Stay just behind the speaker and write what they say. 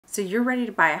So you're ready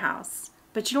to buy a house,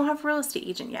 but you don't have a real estate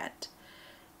agent yet.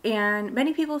 And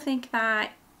many people think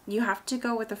that you have to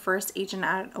go with the first agent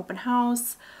at an open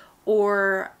house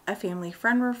or a family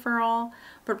friend referral,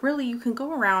 but really you can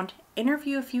go around,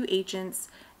 interview a few agents,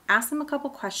 ask them a couple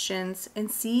questions, and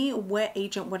see what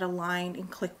agent would align and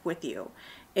click with you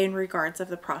in regards of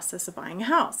the process of buying a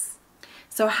house.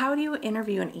 So how do you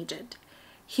interview an agent?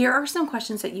 Here are some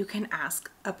questions that you can ask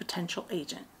a potential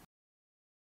agent.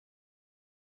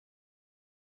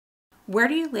 Where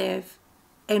do you live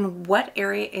and what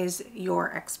area is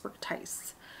your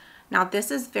expertise? Now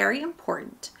this is very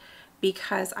important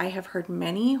because I have heard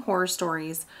many horror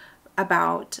stories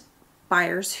about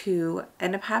buyers who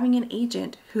end up having an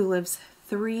agent who lives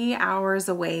 3 hours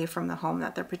away from the home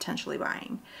that they're potentially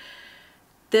buying.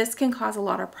 This can cause a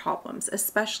lot of problems,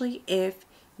 especially if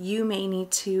you may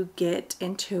need to get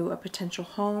into a potential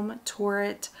home, tour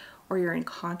it, or you're in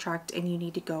contract and you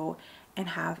need to go and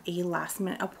have a last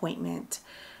minute appointment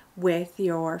with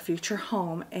your future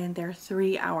home and they're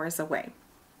 3 hours away.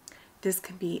 This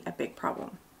can be a big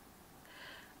problem.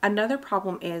 Another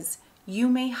problem is you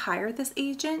may hire this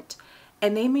agent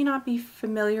and they may not be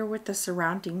familiar with the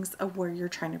surroundings of where you're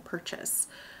trying to purchase.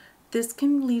 This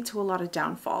can lead to a lot of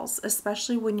downfalls,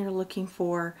 especially when you're looking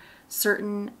for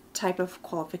certain type of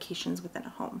qualifications within a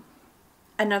home.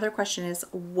 Another question is,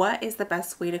 what is the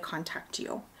best way to contact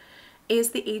you?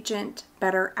 Is the agent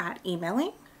better at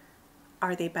emailing?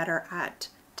 Are they better at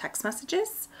text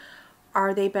messages?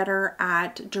 Are they better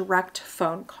at direct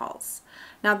phone calls?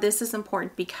 Now this is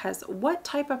important because what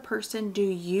type of person do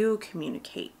you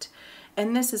communicate?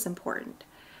 And this is important.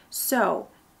 So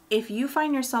if you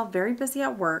find yourself very busy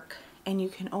at work and you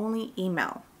can only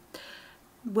email,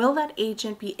 will that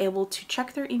agent be able to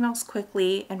check their emails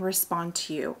quickly and respond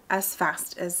to you as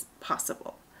fast as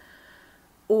possible?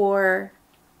 Or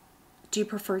do you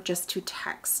prefer just to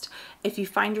text? If you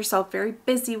find yourself very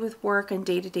busy with work and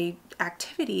day-to-day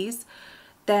activities,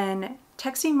 then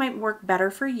texting might work better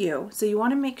for you. So you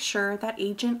want to make sure that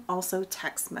agent also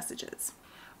texts messages.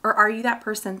 Or are you that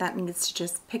person that needs to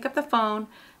just pick up the phone,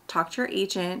 talk to your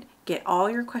agent, get all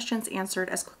your questions answered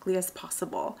as quickly as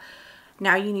possible?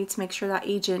 Now you need to make sure that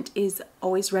agent is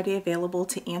always ready, available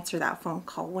to answer that phone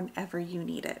call whenever you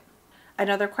need it.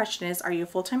 Another question is, are you a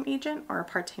full-time agent or a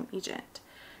part-time agent?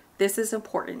 This is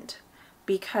important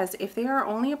because if they are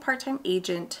only a part-time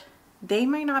agent, they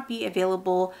might not be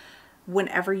available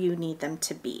whenever you need them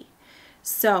to be.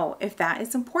 So if that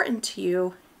is important to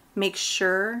you, make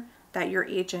sure that your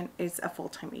agent is a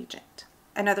full-time agent.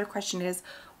 Another question is,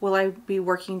 will I be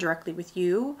working directly with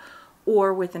you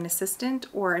or with an assistant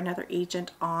or another agent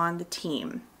on the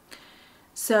team?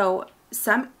 So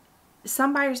some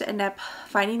buyers end up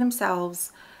finding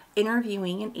themselves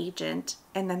interviewing an agent,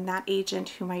 and then that agent,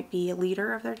 who might be a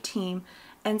leader of their team,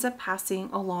 ends up passing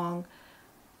along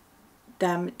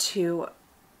them to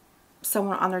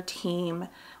someone on their team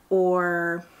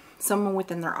or someone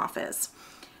within their office.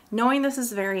 Knowing this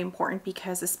is very important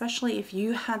because especially if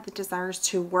you had the desires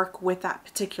to work with that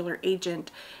particular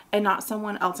agent and not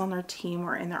someone else on their team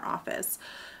or in their office,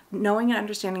 knowing and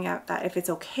understanding that if it's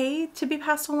okay to be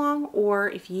passed along or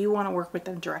if you want to work with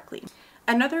them directly.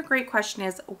 Another great question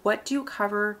is, what do you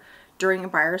cover during a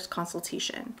buyer's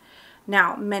consultation?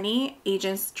 Now, many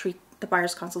agents treat the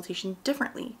buyer's consultation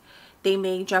differently. They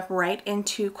may jump right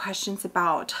into questions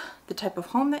about the type of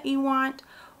home that you want,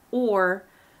 or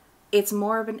it's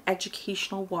more of an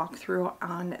educational walkthrough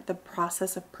on the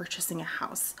process of purchasing a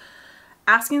house.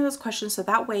 Asking those questions so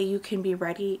that way you can be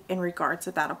ready in regards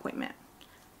to that appointment.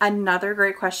 Another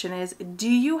great question is, do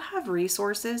you have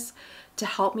resources to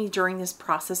help me during this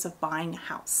process of buying a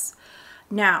house?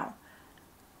 Now,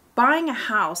 buying a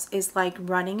house is like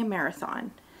running a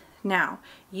marathon. Now,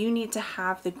 you need to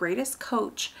have the greatest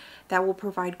coach that will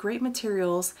provide great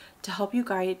materials to help you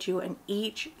guide you in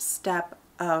each step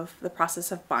of the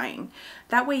process of buying.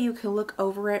 That way you can look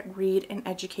over it, read, and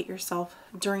educate yourself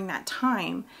during that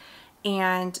time.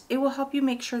 And it will help you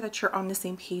make sure that you're on the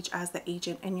same page as the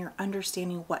agent and you're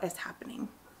understanding what is happening.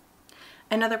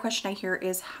 Another question I hear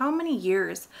is, how many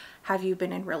years have you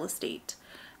been in real estate?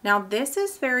 Now, this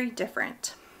is very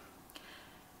different.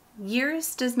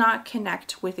 Years does not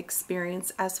connect with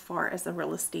experience as far as a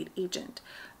real estate agent.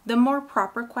 The more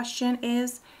proper question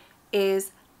is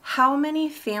how many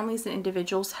families and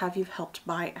individuals have you helped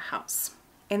buy a house?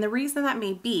 And the reason that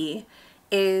may be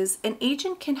is an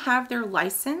agent can have their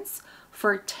license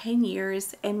for 10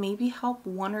 years and maybe help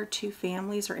 1 or 2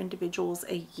 families or individuals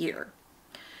a year.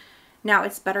 Now,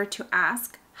 it's better to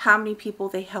ask how many people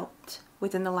they helped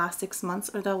within the last 6 months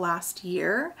or the last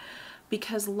year,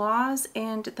 because laws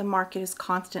and the market is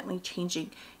constantly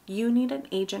changing. You need an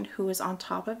agent who is on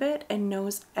top of it and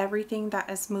knows everything that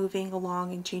is moving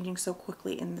along and changing so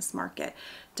quickly in this market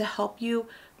to help you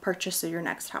purchase your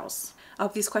next house. I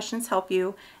hope these questions help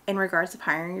you in regards of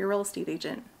hiring your real estate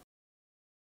agent.